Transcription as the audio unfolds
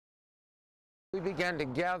began to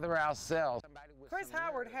gather ourselves. Chris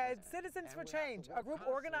Howard heads Citizens for Change, a group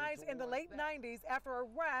organized in the late 90s after a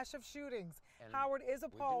rash of shootings. Howard is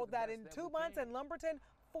appalled that in 2 months in Lumberton,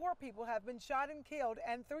 4 people have been shot and killed,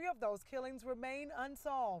 and 3 of those killings remain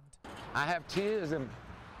unsolved. I have tears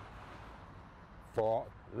for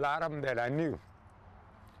a lot of them that I knew,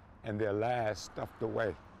 and their lives stuffed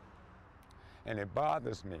away, and it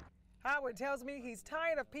bothers me. Howard tells me he's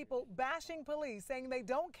tired of people bashing police, saying they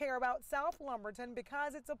don't care about South Lumberton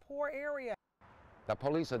because it's a poor area. The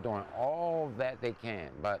police are doing all that they can,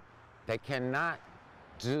 but they cannot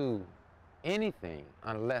do anything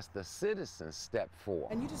unless the citizens step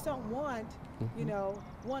forward. And you just don't want, you know,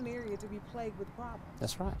 one area to be plagued with problems.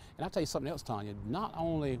 That's right. And I'll tell you something else, Tanya. Not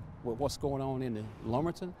only with what's going on in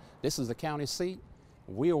Lumberton, this is the county seat,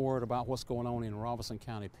 we are worried about what's going on in Robertson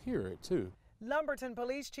County, period, too. Lumberton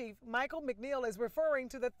Police Chief Michael McNeil is referring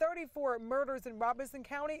to the 34 murders in Robertson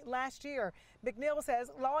County last year. McNeil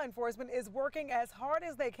says law enforcement is working as hard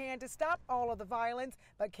as they can to stop all of the violence,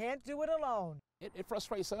 but can't do it alone. It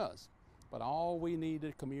frustrates us, but all we need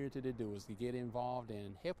the community to do is to get involved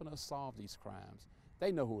in helping us solve these crimes.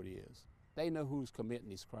 They know who it is. They know who's committing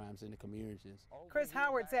these crimes in the communities. Chris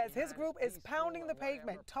Howard says his group is pounding the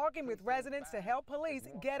pavement, talking with residents to help police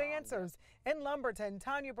get answers. In Lumberton,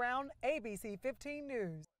 Tanya Brown, ABC 15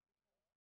 News.